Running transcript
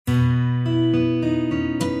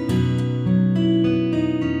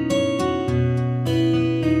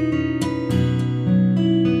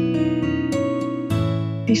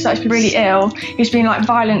started to be really ill. He was being like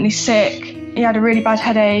violently sick. He had a really bad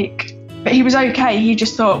headache, but he was okay.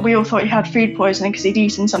 We all thought he had food poisoning because he'd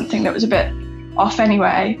eaten something that was a bit off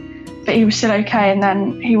anyway, but he was still okay. And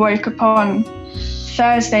then he woke up on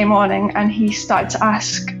Thursday morning and he started to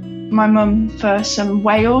ask my mum for some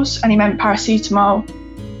Wales, and he meant paracetamol.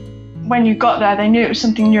 When you got there, they knew it was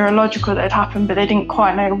something neurological that had happened, but they didn't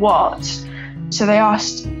quite know what. So they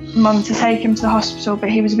asked Mum to take him to the hospital, but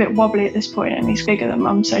he was a bit wobbly at this point and he's bigger than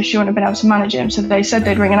Mum, so she wouldn't have been able to manage him. So they said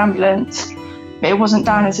they'd ring an ambulance, but it wasn't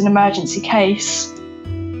down as an emergency case.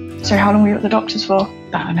 So how long were you at the doctor's for?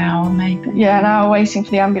 About an hour, maybe. Yeah, an hour waiting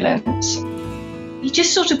for the ambulance. You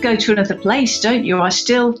just sort of go to another place, don't you?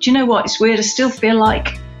 Do you know what? It's weird. I still feel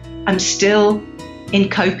like I'm still in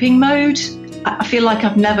coping mode. I feel like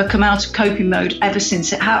I've never come out of coping mode ever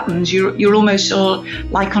since it happened. You're almost sort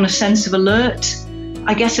of like on a sense of alert.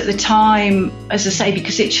 I guess at the time, as I say,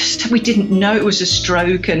 because we didn't know it was a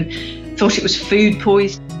stroke and thought it was food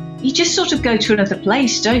poisoning. You just sort of go to another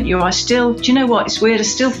place, don't you? Do you know what? It's weird. I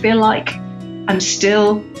still feel like I'm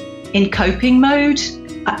still in coping mode.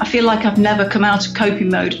 I feel like I've never come out of coping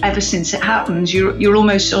mode ever since it happened. You're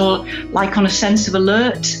almost sort of like on a sense of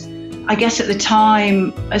alert. I guess at the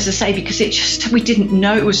time, as I say, because we didn't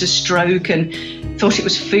know it was a stroke and thought it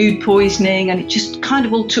was food poisoning, and it just kind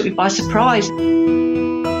of all took me by surprise.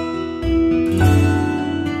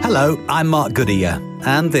 Hello, I'm Mark Goodyear,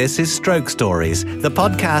 and this is Stroke Stories, the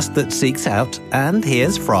podcast that seeks out and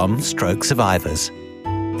hears from stroke survivors.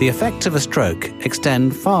 The effects of a stroke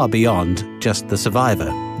extend far beyond just the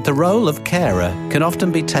survivor. The role of carer can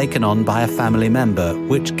often be taken on by a family member,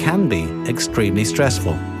 which can be extremely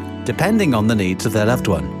stressful, depending on the needs of their loved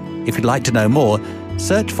one. If you'd like to know more,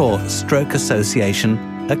 search for Stroke Association,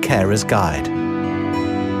 A Carer's Guide.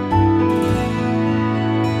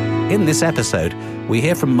 In this episode, we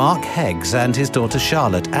hear from Mark Heggs and his daughter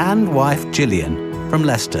Charlotte and wife Gillian from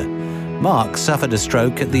Leicester. Mark suffered a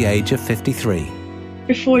stroke at the age of 53.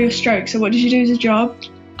 Before your stroke, so what did you do as a job?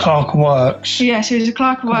 Clerk of Works. Yeah, so he was a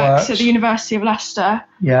clerk of works at the University of Leicester.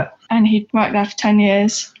 Yeah. And he'd worked there for 10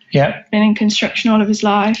 years. Yeah. Been in construction all of his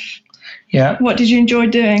life. Yeah. What did you enjoy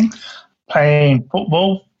doing? Playing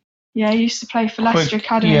football. Yeah, he used to play for Leicester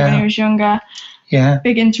Academy when he was younger. Yeah.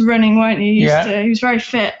 Big into running, weren't you? He was very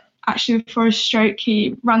fit. Actually, before his stroke,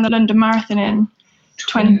 he ran the London Marathon in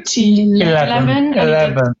 2011.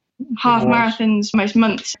 11. Half marathons most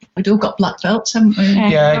months. We'd all got black belts, haven't we?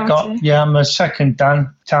 I'm a second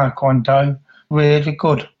dan taekwondo. Really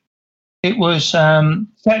good. It was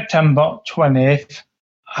September 20th.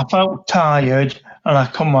 I felt tired and I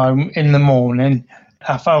come home in the morning.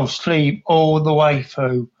 I fell asleep all the way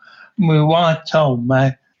through. My wife told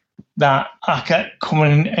me that I kept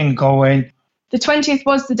coming and going. The 20th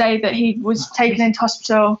was the day that he was taken into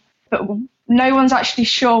hospital, but no one's actually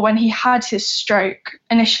sure when he had his stroke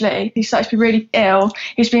initially. He started to be really ill.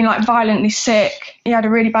 He was being like violently sick. He had a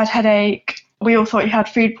really bad headache. We all thought he had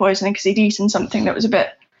food poisoning because he'd eaten something that was a bit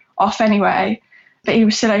off anyway, but he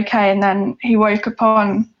was still okay. And then he woke up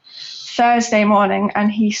on Thursday morning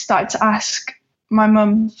and he started to ask my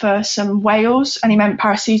mum for some Wales, and he meant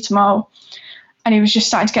paracetamol. And he was just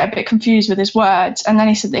starting to get a bit confused with his words. And then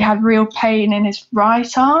he said that he had real pain in his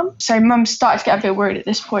right arm. So Mum started to get a bit worried at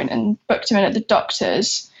this point and booked him in at the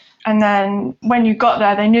doctor's. And then when you got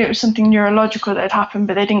there, they knew it was something neurological that had happened,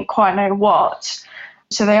 but they didn't quite know what.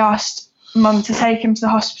 So they asked Mum to take him to the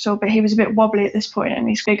hospital, but he was a bit wobbly at this point and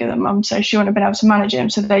he's bigger than Mum, so she wouldn't have been able to manage him.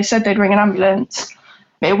 So they said they'd ring an ambulance,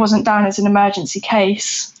 but it wasn't down as an emergency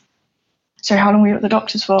case. So how long were you at the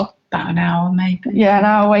doctor's for? About an hour, maybe. Yeah, an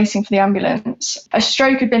hour waiting for the ambulance. A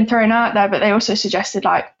stroke had been thrown out there, but they also suggested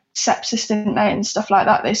like sepsis, didn't they, and stuff like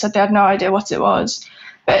that. They said they had no idea what it was.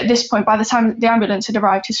 But at this point, by the time the ambulance had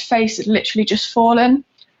arrived, his face had literally just fallen.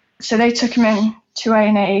 So they took him in to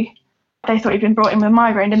A&E. They thought he'd been brought in with a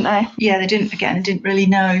migraine, didn't they? Yeah, they didn't really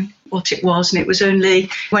know what it was. And it was only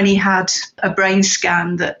when he had a brain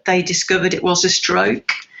scan that they discovered it was a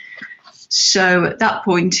stroke. So at that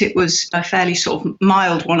point, it was a fairly sort of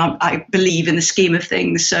mild one, I believe, in the scheme of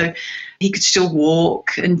things. So he could still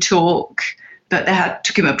walk and talk, but they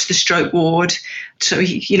took him up to the stroke ward. So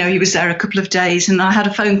he was there a couple of days, and I had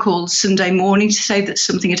a phone call Sunday morning to say that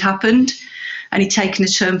something had happened, and he'd taken a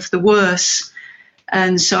turn for the worse.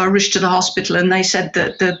 And so I rushed to the hospital, and they said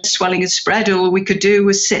that the swelling had spread. All we could do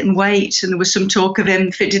was sit and wait, and there was some talk of him,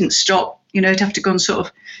 if it didn't stop, he'd have to go and sort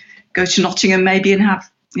of go to Nottingham maybe and have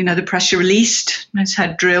the pressure released, his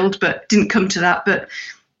head drilled, but didn't come to that. But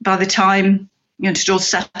by the time, it all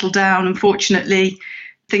settled down, unfortunately,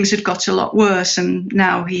 things had got a lot worse. And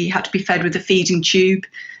now he had to be fed with a feeding tube.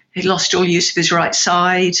 He'd lost all use of his right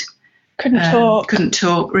side. Couldn't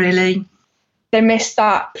talk, really. They missed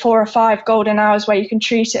that 4 or 5 golden hours where you can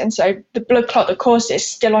treat it. And so the blood clot that caused it is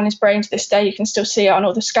still on his brain to this day. You can still see it on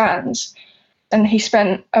all the scans. And he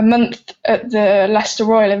spent a month at the Leicester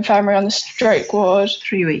Royal Infirmary on the stroke ward.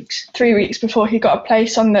 3 weeks. 3 weeks before he got a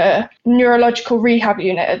place on the neurological rehab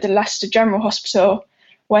unit at the Leicester General Hospital,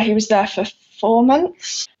 where he was there for 4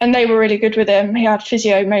 months. And they were really good with him. He had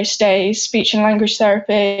physio most days, speech and language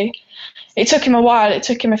therapy. It took him a while. It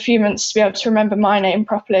took him a few months to be able to remember my name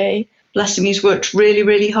properly. Bless him, he's worked really,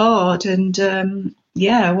 really hard. And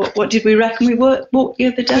what did we reckon? We walked the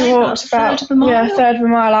other day? We walked about a third of a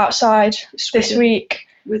mile outside this week.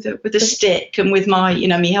 With a stick and with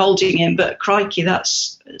me holding him. But crikey,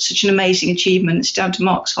 that's such an amazing achievement. It's down to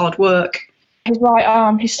Mark's hard work. His right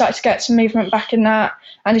arm, he's started to get some movement back in that.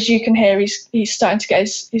 And as you can hear, he's starting to get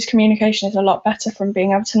his communication is a lot better from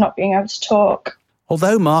being able to not being able to talk.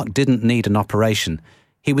 Although Mark didn't need an operation,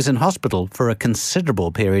 he was in hospital for a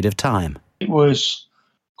considerable period of time. It was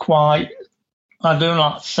quite, I do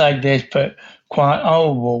not say this, but quite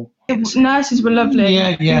horrible. Nurses were lovely.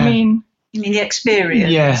 Yeah. I mean the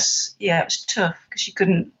experience? Yes. Yeah, it was tough because you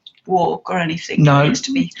couldn't walk or anything. No,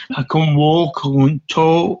 I couldn't walk, I couldn't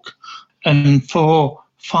talk. And for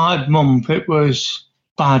 5 months, it was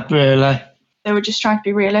bad, really. They were just trying to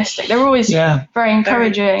be realistic. They were always very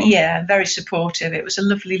encouraging. Very supportive. It was a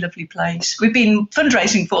lovely, lovely place. We've been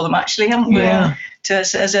fundraising for them, actually, haven't we? Yeah. To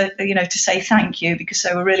say thank you, because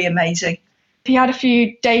they were really amazing. He had a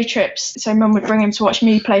few day trips, so Mum would bring him to watch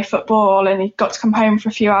me play football, and he got to come home for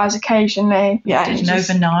a few hours occasionally. Yeah, did an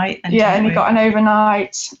overnight. And he got an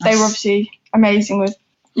overnight. They were obviously amazing with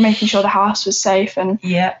making sure the house was safe. And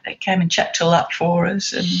yeah, they came and checked all that for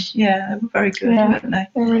us, and they were very good, weren't they?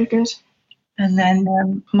 They were really good. And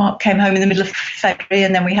then Mark came home in the middle of February,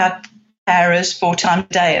 and then we had carers 4 times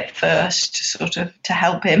a day at first, to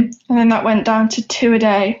help him. And then that went down to 2 a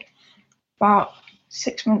day, about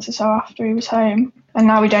 6 months or so after he was home. And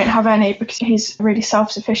now we don't have any because he's really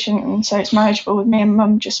self-sufficient, and so it's manageable with me and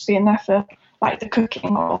Mum just being there for like the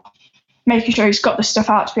cooking or making sure he's got the stuff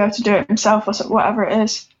out to be able to do it himself or whatever it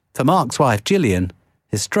is. For Mark's wife, Gillian,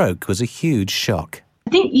 his stroke was a huge shock. I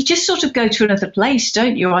think you just sort of go to another place,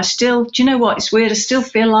 don't you? Do you know what? It's weird. I still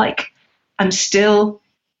feel like I'm still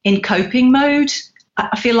in coping mode.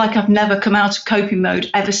 I feel like I've never come out of coping mode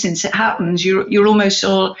ever since it happens. You're almost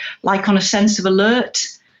sort of like on a sense of alert.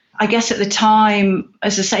 I guess at the time,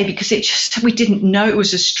 as I say, because we didn't know it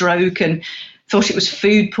was a stroke and thought it was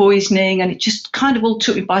food poisoning, and it just kind of all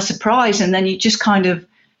took me by surprise. And then you just kind of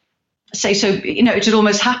say, it had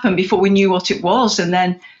almost happened before we knew what it was. And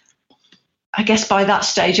then I guess by that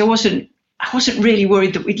stage, I wasn't really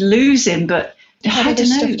worried that we'd lose him, but I don't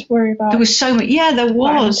know. Stuff to worry about. There was so much. Yeah, there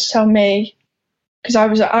was. Tell me, because I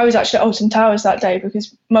was actually at Alton Towers that day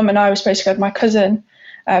because Mum and I were supposed to go with my cousin,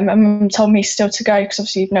 and Mum told me still to go because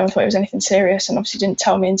obviously no one thought it was anything serious, and obviously didn't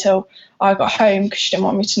tell me until I got home because she didn't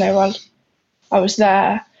want me to know while I was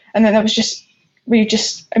there. And then we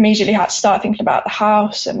just immediately had to start thinking about the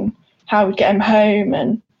house and how we'd get him home.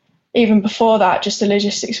 And even before that, just the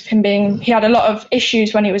logistics of him he had a lot of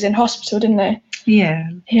issues when he was in hospital, didn't he? Yeah.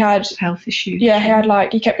 He had health issues. Yeah,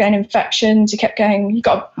 he kept getting infections. He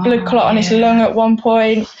got a blood clot on his lung at one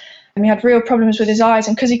point. And he had real problems with his eyes.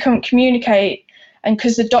 And because he couldn't communicate, and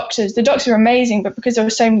because the doctors were amazing, but because there were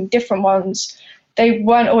so many different ones, they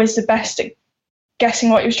weren't always the best at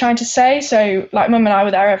guessing what he was trying to say. So like Mum and I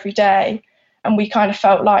were there every day, and we kind of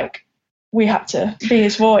felt like we had to be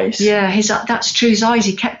his voice. Yeah, that's true. His eyes,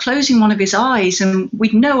 he kept closing one of his eyes, and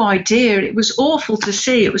we'd no idea. It was awful to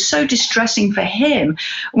see. It was so distressing for him.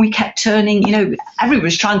 And we kept turning, everyone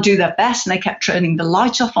was trying to do their best, and they kept turning the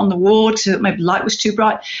light off on the ward so that maybe the light was too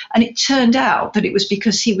bright. And it turned out that it was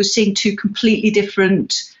because he was seeing 2 completely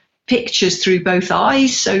different pictures through both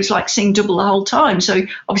eyes. So it was like seeing double the whole time. So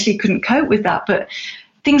obviously he couldn't cope with that. But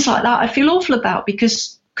things like that I feel awful about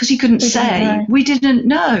because he couldn't say. We didn't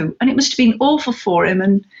know, and it must have been awful for him.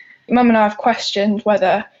 And Mum and I have questioned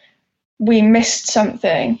whether we missed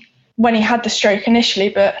something when he had the stroke initially,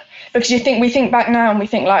 but because we think back now and we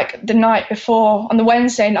think like the night before, on the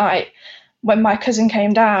Wednesday night when my cousin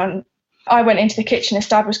came down, I went into the kitchen as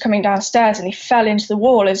Dad was coming downstairs, and he fell into the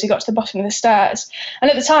wall as he got to the bottom of the stairs. And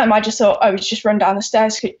at the time I just thought, he's just run down the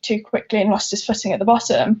stairs too quickly and lost his footing at the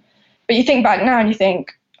bottom. But you think back now and you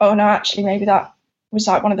think, oh no, actually maybe that was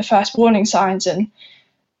like one of the first warning signs. And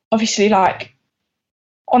obviously like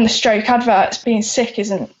on the stroke adverts, being sick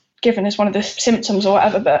isn't given as one of the symptoms or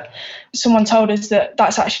whatever, but someone told us that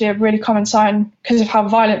that's actually a really common sign because of how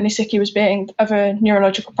violently sick he was being of a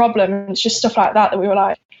neurological problem. And it's just stuff like that we were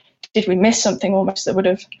like, did we miss something almost that would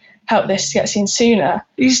have help this get seen sooner.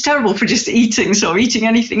 He's terrible for just eating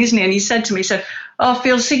anything, isn't he? And he said to me, I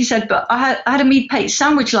feel sick. He said, but I had a meat paste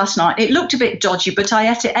sandwich last night. It looked a bit dodgy, but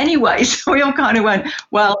I ate it anyway. So we all kind of went,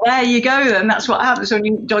 well, there you go then. That's what happens when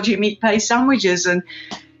you eat dodgy meat paste sandwiches. And,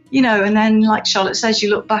 and then like Charlotte says, you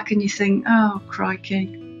look back and you think, oh,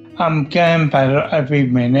 crikey. I'm getting better every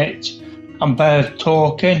minute. I'm better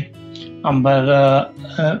talking. I'm better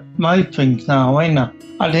at my things now, ain't I?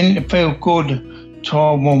 I didn't feel good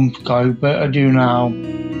 12 months ago, but I do now.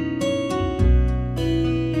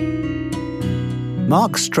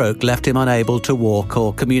 Mark's stroke left him unable to walk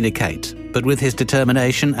or communicate, but with his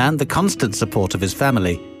determination and the constant support of his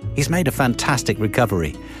family, he's made a fantastic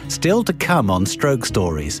recovery. Still to come on Stroke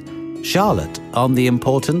Stories, Charlotte on the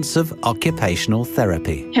importance of occupational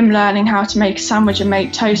therapy. Him learning how to make a sandwich and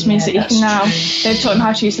make toast means that he can now, they've taught him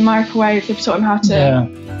how to use the microwave, they've taught him how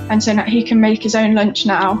to, and so now he can make his own lunch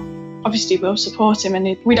now. Obviously we'll support him,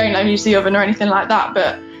 and we don't use the oven or anything like that,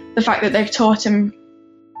 but the fact that they've taught him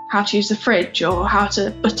how to use the fridge or how to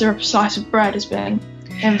butter a slice of bread has been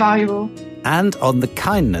invaluable. And on the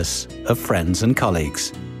kindness of friends and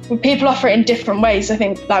colleagues. People offer it in different ways. I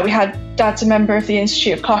think we had Dad's a member of the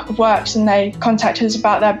Institute of Clerk of Works, and they contacted us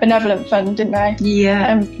about their benevolent fund, didn't they?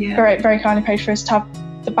 Very, very kindly paid for us to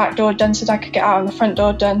have the back door done so Dad could get out and the front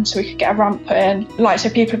door done so we could get a ramp put in. So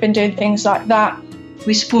people have been doing things like that.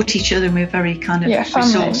 We support each other and we're very kind of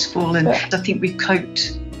resourceful, and I think we've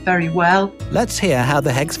coped very well. Let's hear how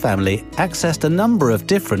the Heggs family accessed a number of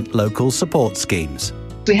different local support schemes.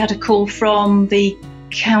 We had a call from the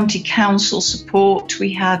county council support,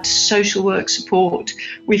 we had social work support,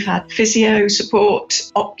 we've had physio support,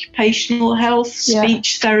 occupational health,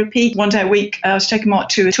 speech therapy. One day a week I was taking Mark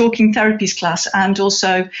to a talking therapies class and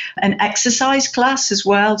also an exercise class as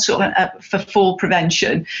well, sort of for fall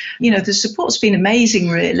prevention. The support's been amazing,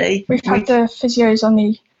 really. We've had the physios on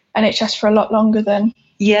the NHS for a lot longer than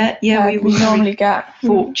we normally get.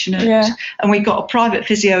 Fortunate. And we got a private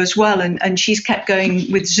physio as well, and she's kept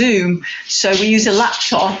going with Zoom. So we use a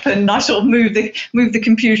laptop, and I sort of move the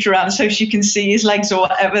computer around so she can see his legs or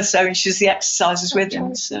whatever. So she does the exercises with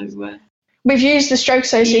him. So we've used the Stroke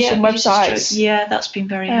Association websites. That's been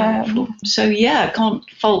very helpful. So I can't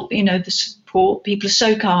fault the support. People are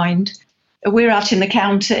so kind. We're out in the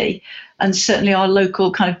county, and certainly our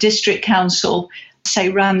local kind of district council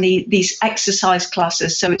ran these exercise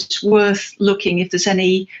classes, so it's worth looking if there's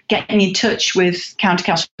getting in touch with county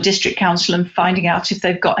council, district council, and finding out if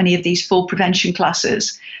they've got any of these fall prevention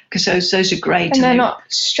classes, because those are great. And they're not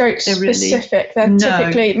stroke specific. They're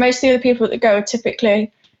typically, most of the other people that go are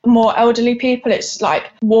typically more elderly people. It's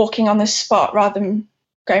like walking on the spot rather than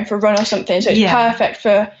going for a run or something. So it's perfect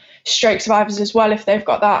for stroke survivors as well if they've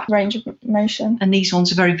got that range of information. And these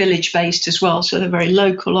ones are very village based as well, so they're very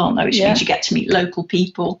local, aren't they? Which means you get to meet local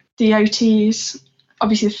people. The OTs,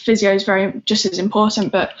 obviously the physio is just as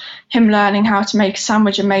important, but him learning how to make a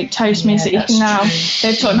sandwich and make toast means that he can now,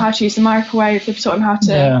 they've taught him how to use the microwave, they've taught him how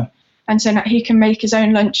to, and so now he can make his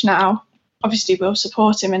own lunch now. Obviously we'll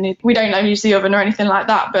support him, and we don't use the oven or anything like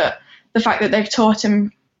that, but the fact that they've taught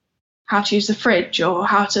him how to use the fridge or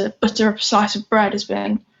how to butter a slice of bread has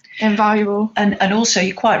been invaluable. And also,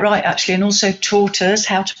 you're quite right, actually, and also taught us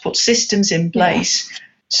how to put systems in place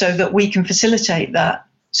so that we can facilitate that.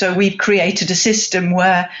 So we've created a system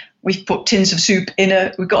where we've put tins of soup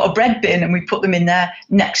we've got a bread bin, and we put them in there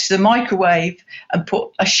next to the microwave and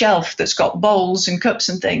put a shelf that's got bowls and cups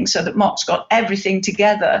and things, so that Mark's got everything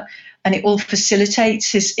together, and it all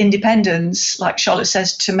facilitates his independence, like Charlotte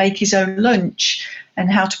says, to make his own lunch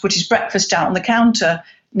and how to put his breakfast down on the counter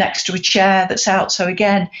next to a chair that's out, so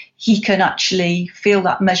again he can actually feel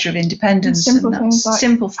that measure of independence. And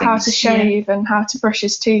simple things how to shave and how to brush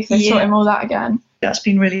his teeth. They taught him all that again. That's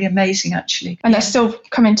been really amazing, actually. And they're still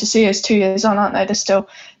coming to see us 2 years on, aren't they? They're still,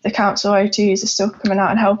 the council OTs are still coming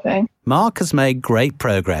out and helping. Mark has made great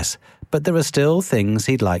progress, but there are still things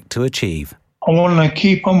he'd like to achieve. I want to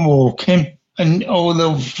keep on walking and all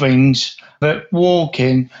those things, but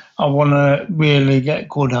walking I want to really get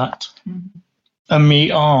good at. And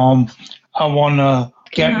my arm, I want to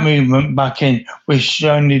get movement back in, which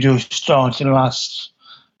only just started last.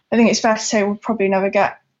 I think it's fair to say we'll probably never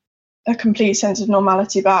get a complete sense of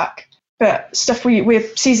normality back. But stuff we're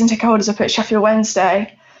season ticket holders up at Sheffield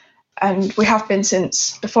Wednesday, and we have been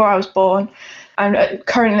since before I was born. And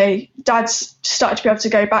currently, Dad's started to be able to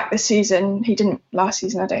go back this season. He didn't last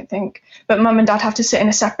season, I don't think. But Mum and Dad have to sit in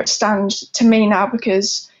a separate stand to me now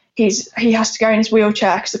because he has to go in his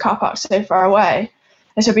wheelchair because the car park's so far away.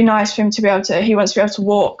 And so it'd be nice for him to be able to, he wants to be able to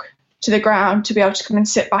walk to the ground, to be able to come and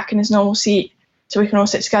sit back in his normal seat so we can all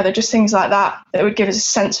sit together, just things like that would give us a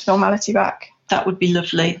sense of normality back. that would be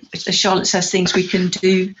lovely. As Charlotte says, things we can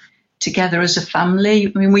do together as a family.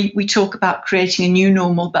 I mean, we talk about creating a new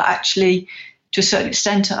normal, but actually, to a certain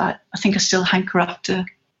extent, I think I still hanker after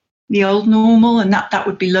the old normal, and that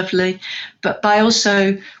would be lovely. But by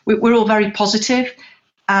also, we're all very positive,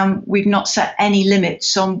 and we've not set any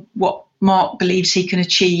limits on what Mark believes he can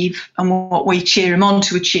achieve and what we cheer him on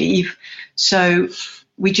to achieve. So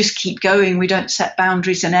we just keep going. We don't set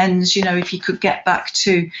boundaries and ends. You know, if he could get back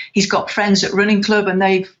to, he's got friends at running club and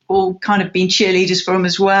they've all kind of been cheerleaders for him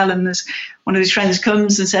as well. And there's one of his friends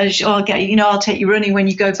comes and says, "Oh, I'll take you running when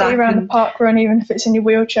you go back." Around the park run, even if it's in your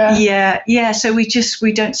wheelchair. Yeah. So we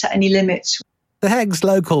don't set any limits. The Heggs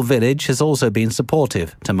local village has also been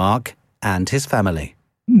supportive to Mark and his family.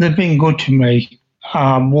 They've been good to me.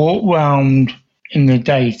 I walk round in the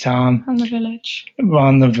daytime Around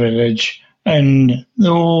the village, and they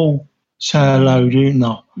all say hello, don't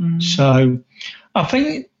they? So I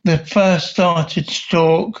think they first started to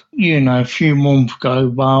talk, a few months ago,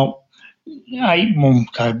 about 8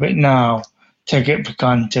 months ago, but now take it for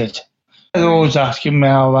granted. They're always asking me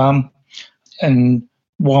how I am and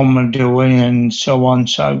what I'm doing and so on.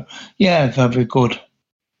 So, yeah, very good.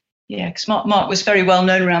 Yeah, because Mark was very well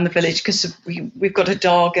known around the village because we've got a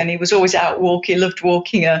dog and he was always out walking. He loved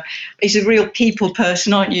walking. He's a real people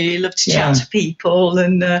person, aren't you? You love to chat to people,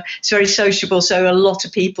 and it's very sociable. So a lot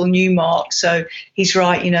of people knew Mark. So he's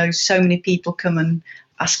right, so many people come and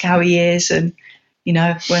ask how he is. And,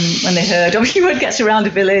 when they heard, obviously word gets around the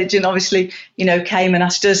village, and obviously, came and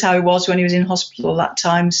asked us how he was when he was in hospital that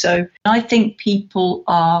time. So I think people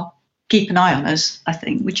keep an eye on us, I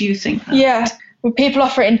think. Would you think that? Yeah. Well, people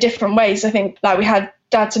offer it in different ways. I think, we had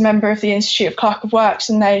Dad's a member of the Institute of Clerk of Works,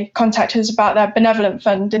 and they contacted us about their benevolent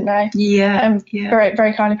fund, didn't they? Yeah. Very,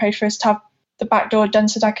 very kindly paid for us to have the back door done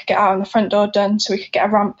so Dad could get out and the front door done so we could get a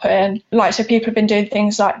ramp put in. So people have been doing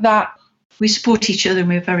things like that. We support each other and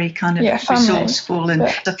we're very kind of resourceful, and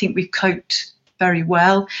I think we've coped very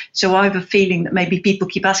well. So I have a feeling that maybe people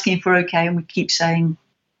keep asking if we're okay and we keep saying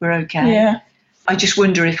we're okay. Yeah. I just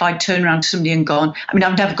wonder if I'd turn around to somebody and gone,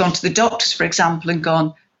 I've never gone to the doctors, for example, and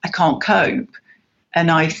gone, I can't cope. And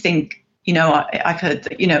I think, I've heard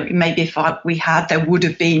that, maybe if we had, there would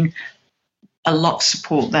have been a lot of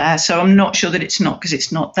support there. So I'm not sure that it's not because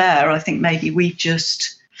it's not there. I think maybe we've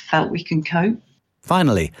just felt we can cope.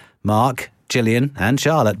 Finally, Mark, Gillian and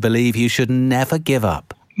Charlotte believe you should never give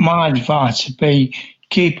up. My advice would be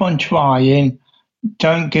keep on trying,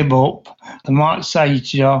 don't give up. They might say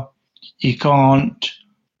to you, you can't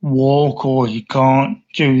walk or you can't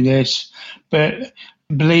do this, but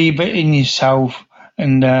believe it in yourself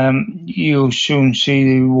and you'll soon see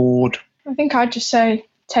the reward. I think I'd just say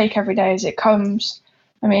take every day as it comes.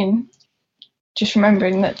 Just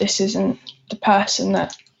remembering that this isn't the person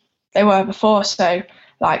that they were before. So,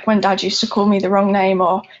 when Dad used to call me the wrong name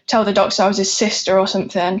or tell the doctor I was his sister or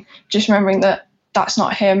something, just remembering that that's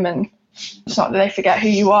not him, and it's not that they forget who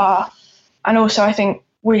you are. And also I think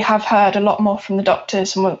we have heard a lot more from the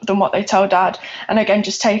doctors than what they tell Dad. And again,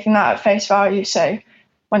 just taking that at face value. So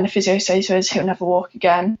when the physio says to us, he'll never walk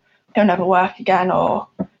again, he'll never work again, or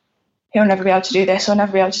he'll never be able to do this or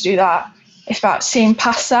never be able to do that, it's about seeing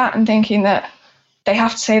past that and thinking that they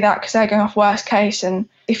have to say that because they're going off worst case. And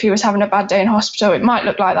if he was having a bad day in hospital, it might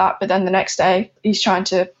look like that. But then the next day he's trying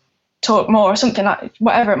to talk more or something, like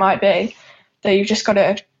whatever it might be, that you've just got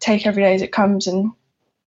to take every day as it comes. And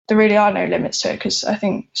there really are no limits to it, because I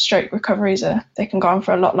think stroke recoveries they can go on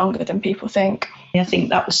for a lot longer than people think. I think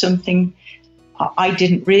that was something I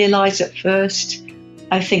didn't realise at first.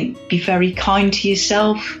 I think be very kind to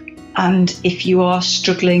yourself, and if you are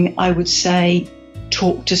struggling, I would say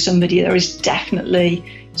talk to somebody. There is definitely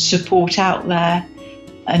support out there,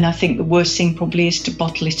 and I think the worst thing probably is to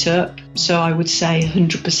bottle it up. So I would say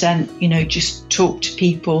 100%, just talk to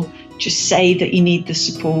people, just say that you need the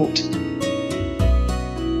support.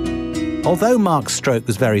 Although Mark's stroke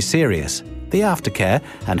was very serious, the aftercare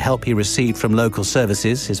and help he received from local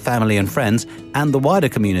services, his family and friends, and the wider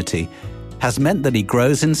community has meant that he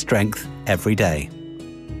grows in strength every day.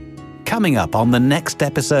 Coming up on the next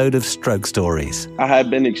episode of Stroke Stories. I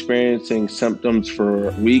had been experiencing symptoms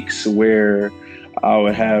for weeks where I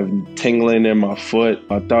would have tingling in my foot.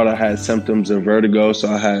 I thought I had symptoms of vertigo, so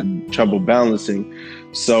I had trouble balancing.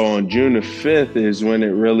 So on June the 5th is when it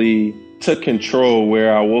really took control,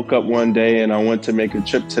 where I woke up one day and I went to make a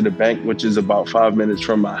trip to the bank, which is about 5 minutes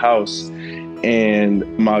from my house.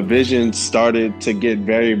 And my vision started to get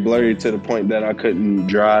very blurry to the point that I couldn't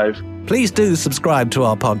drive. Please do subscribe to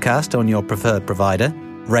our podcast on your preferred provider.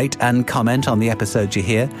 Rate and comment on the episodes you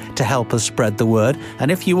hear to help us spread the word.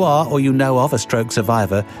 And if you are or you know of a stroke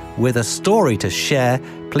survivor with a story to share,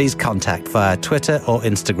 please contact via Twitter or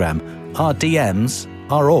Instagram. Our DMs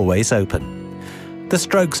are always open. The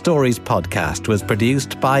Stroke Stories podcast was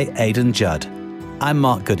produced by Aidan Judd. I'm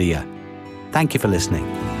Mark Goodyear. Thank you for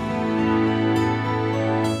listening.